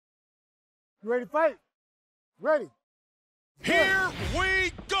You ready to fight? Ready. Here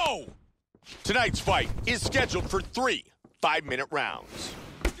we go! Tonight's fight is scheduled for 3 5-minute rounds.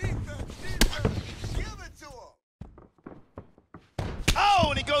 Defense, give it to him. Oh,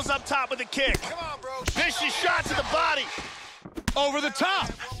 and he goes up top with a kick. Come on, bro. Vicious shot to the body. Over the top.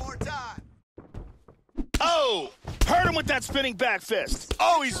 One more time. Oh, hurt him with that spinning back fist.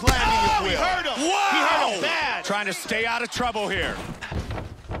 Oh, he's landing his He wheel. hurt him. Wow! He hurt him bad. Trying to stay out of trouble here.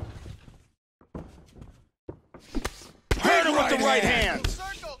 Hurt him with the right hand. hand.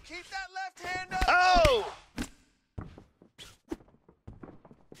 Circle. Keep that left hand up. Oh.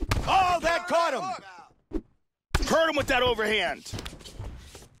 Oh, that caught him. Hurt him with that overhand.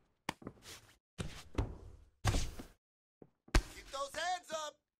 Keep those hands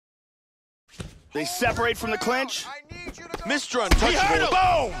up. They separate from the clinch. I need you to go. Mr. He hurt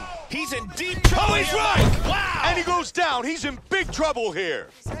Untouchable. him. Boom! He's in deep trouble. Oh, he's here. right. Wow. And he goes down. He's in big trouble here.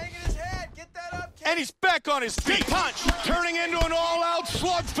 He's hanging his head. Get that up, kid. And he's back on his feet. Big punch. Turning into an all-out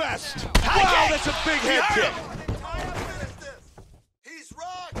slugfest. High Wow, kick. that's a big He head hurt kick. him. Finish this. He's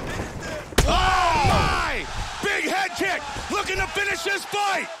rocked. Finish this. Oh, my! Big head kick. Looking to finish this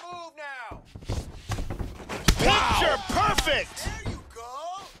fight. Move now. Picture perfect. There you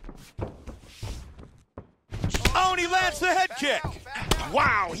go. Oh, and he lands the head kick. Back out.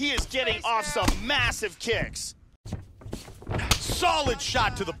 Wow, he is getting off some massive kicks. Solid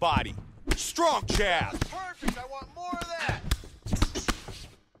shot to the body. Strong jab. Perfect. I want more of that.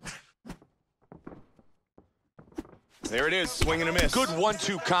 There it is, swing and a miss. Good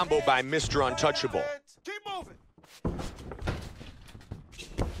 1-2 combo by Mr. Untouchable. Keep moving.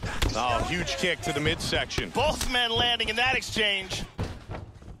 Oh, huge kick to the midsection. Both men landing in that exchange.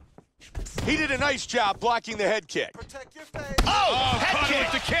 He did a nice job blocking the head kick. Protect your face. Oh, Caught head him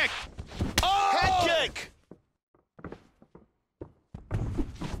kick. with the kick. Oh! Head kick.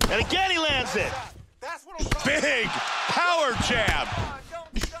 And again he lands it. That's what I'm talking about. Big power jab. Come on,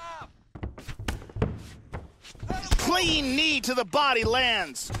 don't stop. Clean knee to the body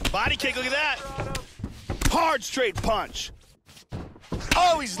lands. Body kick, look at that. Hard straight punch.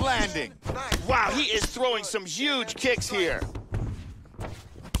 Oh, he's landing. Nice. Wow, he is throwing some huge kicks here.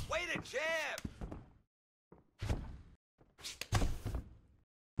 Way to jab.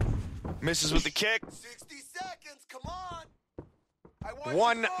 Misses with the kick. 60 seconds. Come on. I want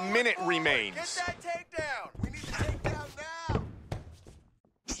 1 you forward, minute forward. remains. Get that takedown. We need the takedown now.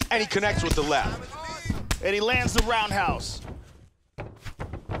 And he connects with the left. And he lands the roundhouse.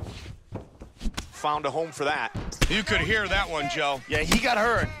 Found a home for that. You could hear that one, Joe. Yeah, he got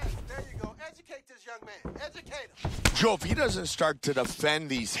hurt. There you go. Educate this young man. Educate him. Joe, if he doesn't start to defend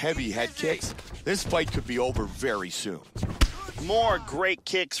these heavy head kicks, this fight could be over very soon. More great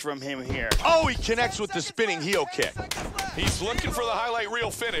kicks from him here. Oh, he connects with the spinning heel kick. He's looking for the highlight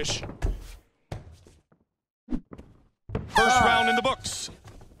reel finish. First round in the books.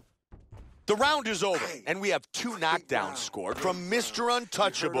 The round is over, and we have 2 knockdowns scored from Mr.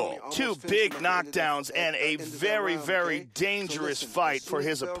 Untouchable. 2 big knockdowns and a very, very dangerous fight for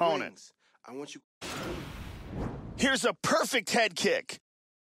his opponent. I want you. Here's a perfect head kick.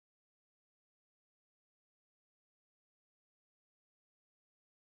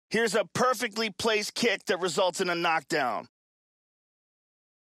 Here's a perfectly placed kick that results in a knockdown.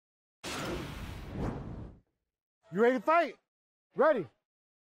 You ready to fight? Ready.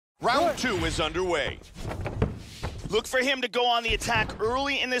 Round 2 is underway. Look for him to go on the attack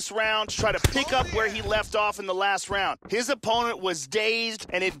early in this round to try to pick up where he left off in the last round. His opponent was dazed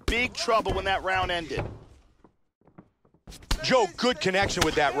and in big trouble when that round ended. Joe, good connection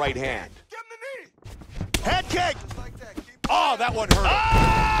with that right hand. Give him the knee. Head kick! Just like that. Keep Oh, that one hurt him.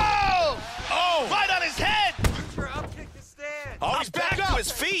 Oh! Oh! Right on his head! your up kick to stand. Oh, he's Back back to up.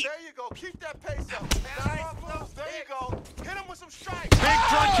 his feet. There you go. Keep that pace up. Nice. There you go. Hit him with some strikes. Big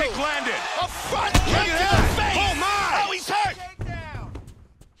front kick landed. A front kick to the face! Oh, my! Oh, he's hurt! Takedown.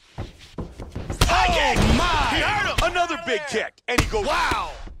 High kick! Oh, my! He hurt him! Another big kick, and he goes.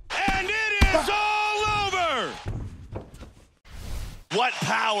 Wow! And it is all over! What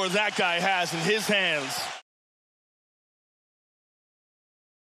power that guy has in his hands.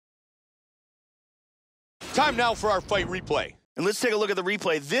 Time now for our fight replay. And let's take a look at the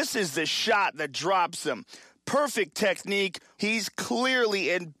replay. This is the shot that drops him. Perfect technique. He's clearly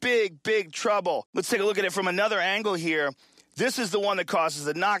in big, big trouble. Let's take a look at it from another angle here. This is the one that causes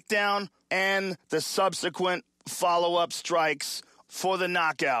the knockdown and the subsequent follow-up strikes for the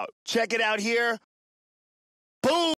knockout. Check it out here. Boom!